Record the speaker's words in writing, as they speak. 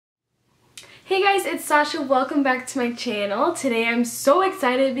Hey guys, it's Sasha. Welcome back to my channel. Today I'm so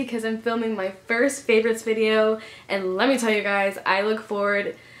excited because I'm filming my first favorites video, and let me tell you guys, I look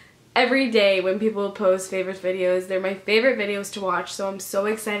forward every day when people post favorites videos. They're my favorite videos to watch, so I'm so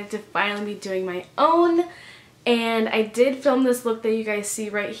excited to finally be doing my own. And I did film this look that you guys see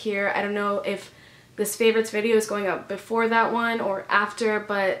right here. I don't know if this favorites video is going up before that one or after,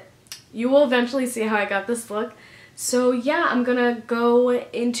 but you will eventually see how I got this look. So yeah, I'm gonna go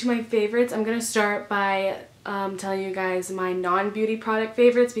into my favorites. I'm gonna start by telling you guys my non-beauty product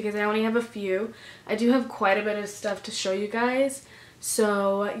favorites because I only have a few. I do have quite a bit of stuff to show you guys.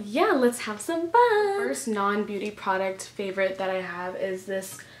 So yeah, let's have some fun. First non-beauty product favorite that I have is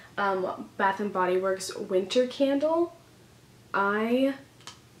this Bath & Body Works winter candle. I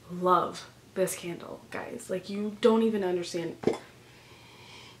love this candle, guys. Like, you don't even understand.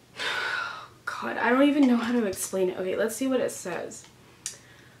 God, I don't even know how to explain it. Okay, let's see what it says.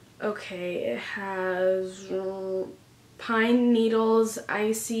 Okay, it has pine needles,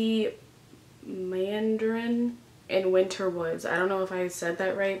 icy mandarin, and winter woods. I don't know if I said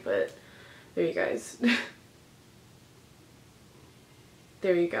that right, but there you guys.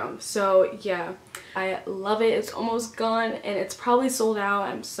 There you go. So yeah, I love it. It's almost gone and it's probably sold out.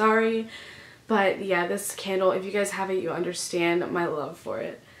 I'm sorry. But yeah, this candle, if you guys have it, you understand my love for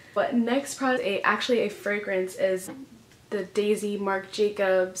it. But next product, actually a fragrance, is the Daisy Marc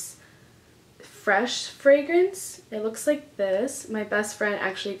Jacobs Fresh fragrance. It looks like this. My best friend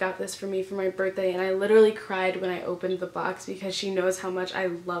actually got this for me for my birthday, and I literally cried when I opened the box because she knows how much I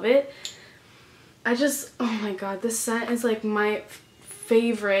love it. Oh my god, this scent is like my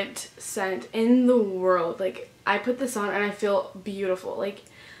favorite scent in the world. Like, I put this on and I feel beautiful. Like,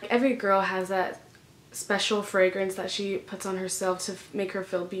 every girl has that special fragrance that she puts on herself to make her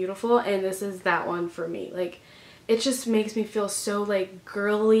feel beautiful, and this is that one for me. Like, it just makes me feel so like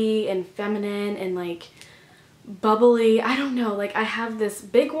girly and feminine and like bubbly. I don't know, like, I have this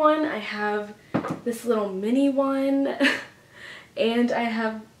big one, I have this little mini one, and I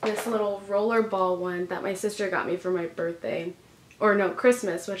have this little rollerball one that my sister got me for my birthday, or no,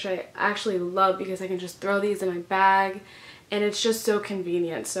 Christmas, which I actually love because I can just throw these in my bag and it's just so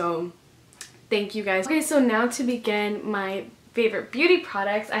convenient. So thank you guys. Okay, so now to begin my favorite beauty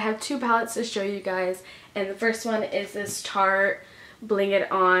products, I have two palettes to show you guys, and the first one is this Tarte Bling It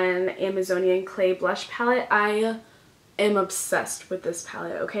On Amazonian Clay Blush Palette. I am obsessed with this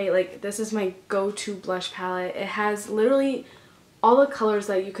palette, okay? Like, this is my go-to blush palette. It has literally all the colors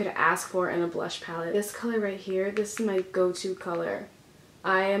that you could ask for in a blush palette. This color right here, this is my go-to color.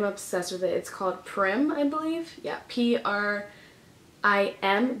 I am obsessed with it. It's called Prim, I believe. Yeah, P-R-I-M.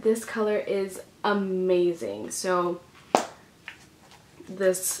 This color is amazing. So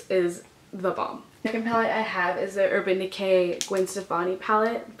this is the bomb. Second palette I have is the Urban Decay Gwen Stefani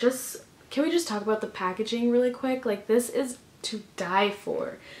palette. Can we just talk about the packaging really quick? Like, this is to die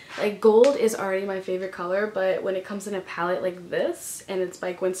for. Like, gold is already my favorite color, but when it comes in a palette like this and it's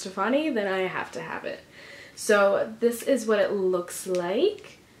by Gwen Stefani, then I have to have it. So this is what it looks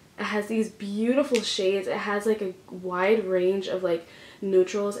like. It has these beautiful shades. It has like a wide range of like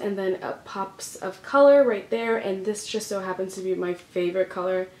neutrals and then pops of color right there, and this just so happens to be my favorite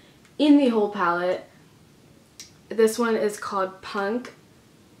color in the whole palette. This one is called Punk.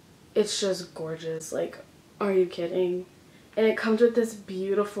 It's just gorgeous. Like, are you kidding? And it comes with this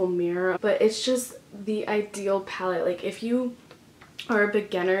beautiful mirror, but it's just the ideal palette. Like, if you are a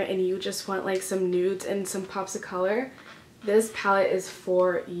beginner and you just want like some nudes and some pops of color, this palette is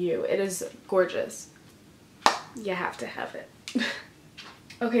for you. It is gorgeous. You have to have it.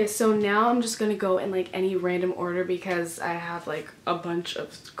 Okay, so now I'm just gonna go in like any random order because I have like a bunch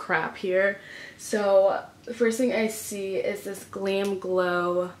of crap here. So the first thing I see is this Glam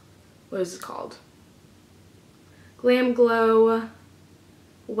Glow, what is it called? Glam Glow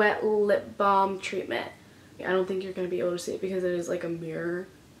Wet Lip Balm Treatment. I don't think you're going to be able to see it because it is like a mirror,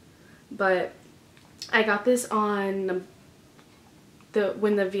 but I got this on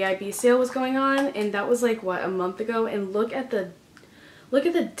when the VIB sale was going on, and that was like, what, a month ago, and look at the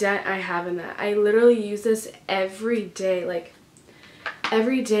dent I have in that. I literally use this every day, like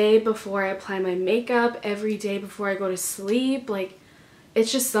every day before I apply my makeup, every day before I go to sleep. Like,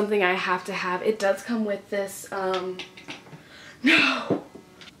 it's just something I have to have. It does come with this, no!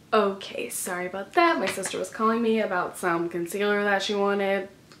 Okay, sorry about that. My sister was calling me about some concealer that she wanted.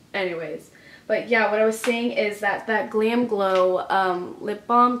 Anyways, but yeah, what I was saying is that that Glam Glow lip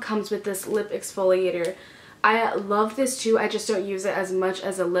balm comes with this lip exfoliator. I love this too. I just don't use it as much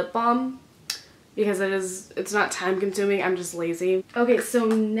as a lip balm because it's not time consuming. I'm just lazy. Okay, so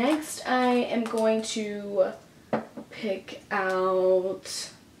next I am going to pick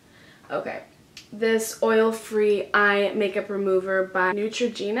out, okay, this oil-free eye makeup remover by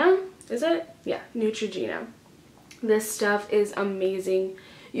Neutrogena. Is it? Yeah, Neutrogena. This stuff is amazing.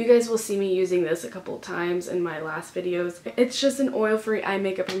 You guys will see me using this a couple times in my last videos. It's just an oil-free eye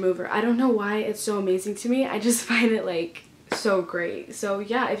makeup remover. I don't know why it's so amazing to me. I just find it like so great. So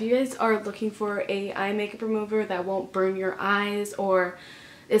yeah, if you guys are looking for a eye makeup remover that won't burn your eyes or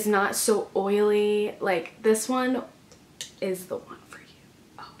is not so oily, like this one is the one for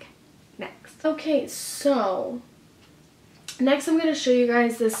you. Okay, next. Okay, so next I'm going to show you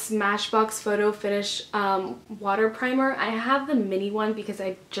guys this Smashbox Photo Finish water primer. I have the mini one because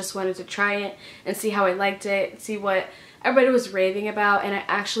I just wanted to try it and see how I liked it, see what everybody was raving about, and I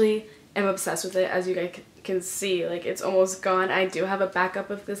actually am obsessed with it. As you guys can see, like it's almost gone. I do have a backup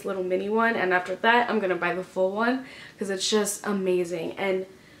of this little mini one, and after that I'm going to buy the full one because it's just amazing. And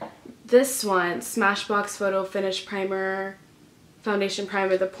this one, Smashbox Photo Finish Primer, Foundation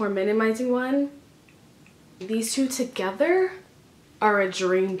Primer, the pore minimizing one, these two together are a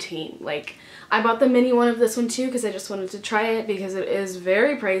dream team. Like, I bought the mini one of this one too because I just wanted to try it because it is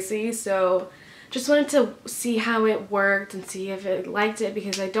very pricey, so just wanted to see how it worked and see if I liked it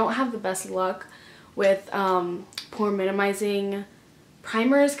because I don't have the best luck with pore minimizing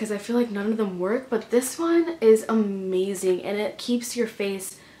primers because I feel like none of them work, but this one is amazing and it keeps your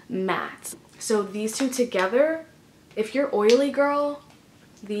face matte. So these two together, if you're oily girl,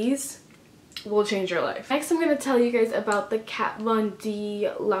 these will change your life. Next I'm going to tell you guys about the Kat Von D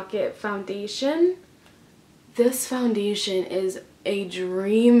Lock-It Foundation. This foundation is a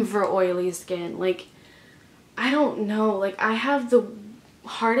dream for oily skin. Like, I don't know, like I have the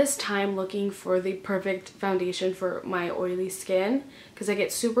hardest time looking for the perfect foundation for my oily skin because I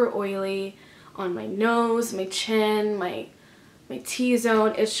get super oily on my nose, my chin, my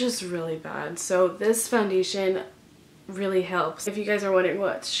T-zone. It's just really bad. So this foundation really helps. If you guys are wondering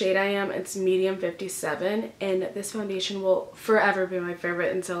what shade I am, it's medium 57, and this foundation will forever be my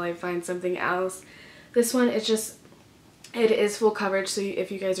favorite until I find something else. This one, it is full coverage, so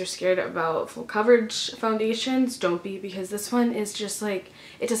if you guys are scared about full coverage foundations, don't be, because this one is just like,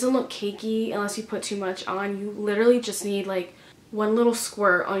 it doesn't look cakey unless you put too much on. You literally just need like one little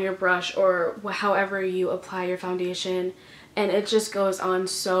squirt on your brush or however you apply your foundation, and it just goes on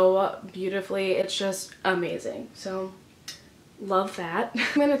so beautifully. It's just amazing. So love that.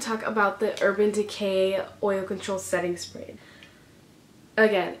 I'm going to talk about the Urban Decay Oil Control Setting Spray.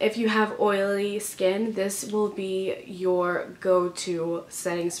 Again, if you have oily skin, this will be your go-to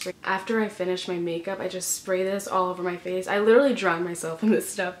setting spray. After I finish my makeup, I just spray this all over my face. I literally drown myself in this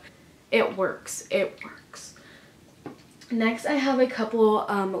stuff. It works. It works. Next, I have a couple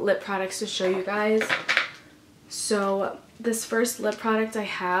lip products to show you guys. So this first lip product I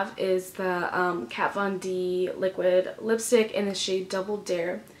have is the Kat Von D liquid lipstick in the shade Double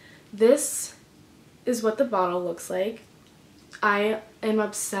Dare. This is what the bottle looks like. I am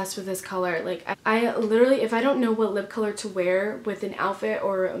obsessed with this color. Like, I literally, if I don't know what lip color to wear with an outfit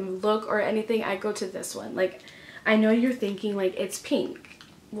or a look or anything, I go to this one. Like, I know you're thinking like it's pink.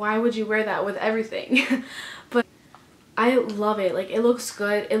 Why would you wear that with everything? But I love it. Like, it looks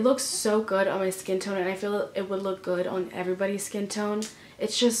good. It looks so good on my skin tone, and I feel it would look good on everybody's skin tone.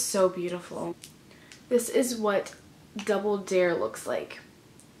 It's just so beautiful. This is what Double Dare looks like.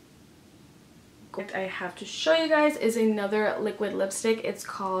 What I have to show you guys is another liquid lipstick. It's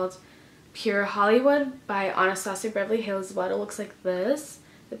called Pure Hollywood by Anastasia Beverly Hills. The bottle looks like this.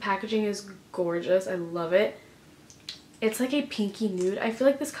 The packaging is gorgeous. I love it. It's like a pinky nude. I feel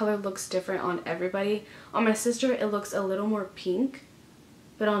like this color looks different on everybody. On my sister, it looks a little more pink,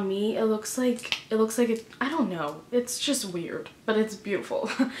 but on me, it looks like I don't know. It's just weird, but it's beautiful.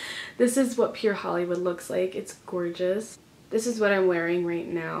 This is what Pure Hollywood looks like. It's gorgeous. This is what I'm wearing right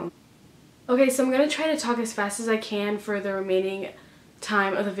now. Okay, so I'm going to try to talk as fast as I can for the remaining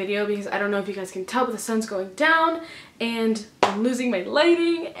time of the video because I don't know if you guys can tell, but the sun's going down and I'm losing my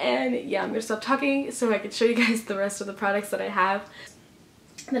lighting, and yeah, I'm going to stop talking so I can show you guys the rest of the products that I have.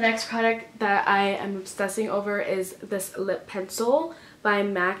 The next product that I am obsessing over is this lip pencil by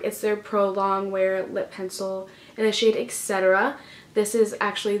MAC. It's their Pro Long Wear lip pencil in the shade Etc. This is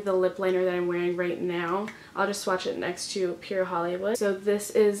actually the lip liner that I'm wearing right now. I'll just swatch it next to Pure Hollywood. So this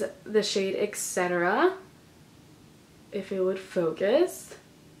is the shade Etc. If it would focus.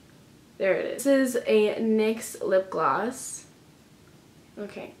 There it is. This is a NYX lip gloss.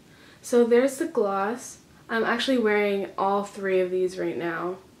 Okay, so there's the gloss. I'm actually wearing all three of these right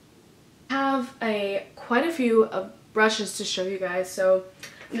now. I have quite a few brushes to show you guys, so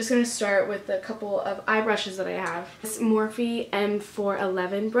I'm just going to start with a couple of eye brushes that I have. This Morphe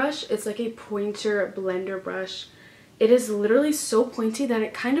M411 brush. It's like a pointer blender brush, it is literally so pointy that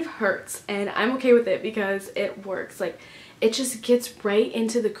it kind of hurts, and I'm okay with it because it works. Like, it just gets right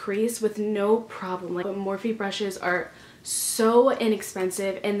into the crease with no problem. Like, Morphe brushes are so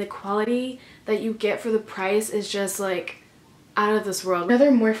inexpensive, and the quality that you get for the price is just like out of this world.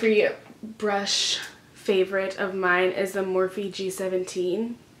 Another Morphe brush favorite of mine is the Morphe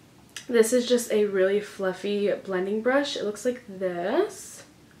G17. This is just a really fluffy blending brush. It looks like this.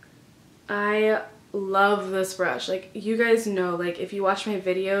 I love this brush. Like, you guys know, like, if you watch my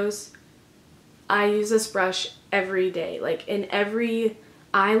videos, I use this brush every day. Like, in every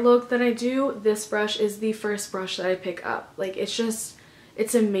eye look that I do, this brush is the first brush that I pick up. Like, it's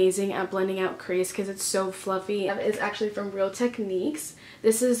amazing at blending out crease because it's so fluffy. It's actually from Real Techniques.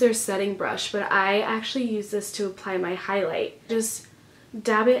 This is their setting brush, but I actually use this to apply my highlight. Just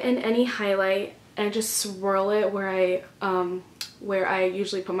dab it in any highlight and just swirl it where I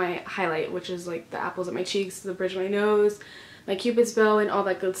usually put my highlight, which is like the apples of my cheeks, the bridge of my nose, my cupid's bow, and all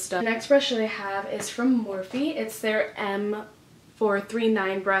that good stuff. The next brush that I have is from Morphe. It's their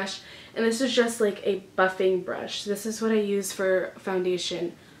M439 brush, and this is just like a buffing brush. This is what I use for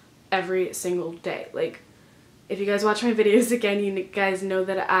foundation every single day. Like, if you guys watch my videos again, you guys know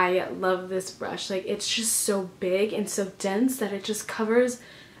that I love this brush. Like, it's just so big and so dense that it just covers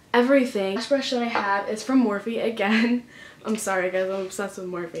everything. The next brush that I have is from Morphe again. I'm sorry guys, I'm obsessed with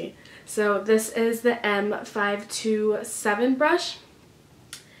Morphe. So this is the M527 brush.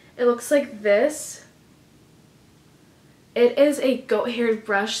 It looks like this. It is a goat-haired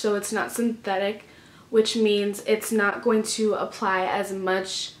brush, so it's not synthetic, which means it's not going to apply as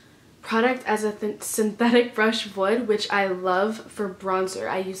much product as a synthetic brush would, which I love for bronzer.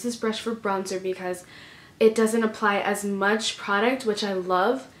 I use this brush for bronzer because it doesn't apply as much product, which I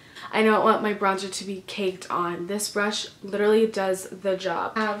love. I don't want my bronzer to be caked on. This brush literally does the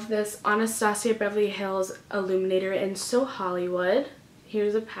job. I have this Anastasia Beverly Hills Illuminator in So Hollywood.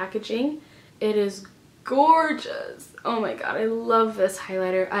 Here's the packaging. It is gorgeous. Oh my god, I love this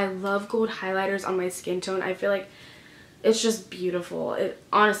highlighter. I love gold highlighters on my skin tone. I feel like it's just beautiful.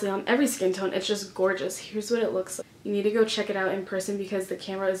 Honestly, on every skin tone, it's just gorgeous. Here's what it looks like. You need to go check it out in person because the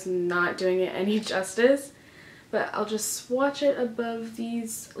camera is not doing it any justice. But I'll just swatch it above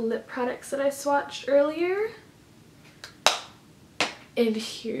these lip products that I swatched earlier. And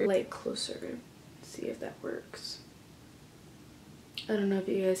here, light closer. See if that works. I don't know if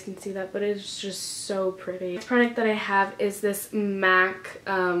you guys can see that, but it's just so pretty. The product that I have is this MAC,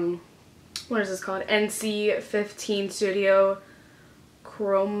 what is this called? NC15 Studio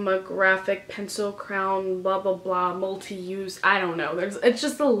Chromographic Pencil Crown blah blah blah multi-use. I don't know. It's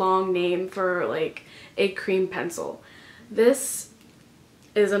just a long name for like a cream pencil. This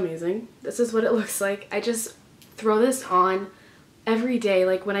is amazing. This is what it looks like. I just throw this on every day.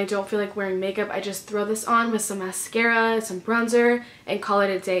 Like, when I don't feel like wearing makeup, I just throw this on with some mascara, some bronzer, and call it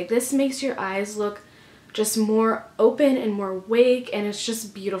a day. This makes your eyes look just more open and more awake, and it's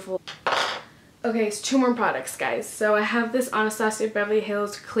just beautiful. Okay, it's 2 more products, guys. So I have this Anastasia Beverly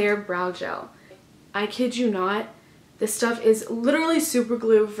Hills Clear Brow Gel. I kid you not, this stuff is literally super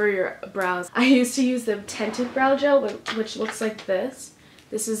glue for your brows. I used to use the tinted brow gel, which looks like this.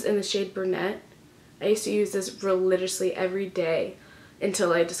 This is in the shade Brunette. I used to use this religiously every day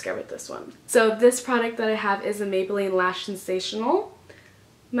until I discovered this one. So this product that I have is the Maybelline Lash Sensational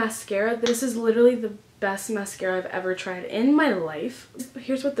Mascara. This is literally the best mascara I've ever tried in my life.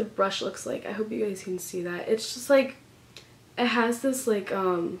 Here's what the brush looks like. I hope you guys can see that. It's just like, it has this like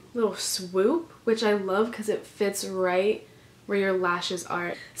little swoop, which I love because it fits right where your lashes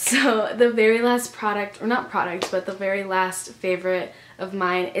are. So the very last product, or not product, but the very last favorite of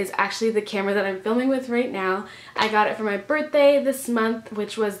mine is actually the camera that I'm filming with right now. I got it for my birthday this month,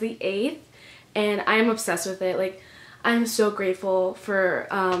 which was the 8th, and I am obsessed with it. Like, I'm so grateful for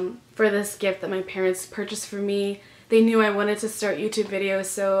this gift that my parents purchased for me. They knew I wanted to start YouTube videos,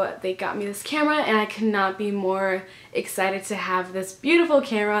 so they got me this camera, and I could not be more excited to have this beautiful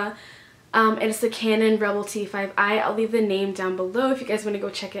camera. And it's the Canon Rebel T5i. I'll leave the name down below if you guys want to go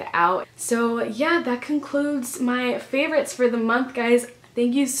check it out. So yeah, that concludes my favorites for the month, guys.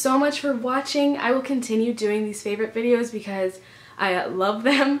 Thank you so much for watching. I will continue doing these favorite videos because I love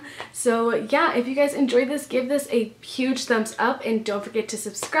them. So yeah, if you guys enjoyed this, give this a huge thumbs up and don't forget to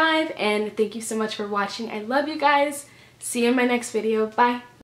subscribe. And thank you so much for watching. I love you guys. See you in my next video. Bye.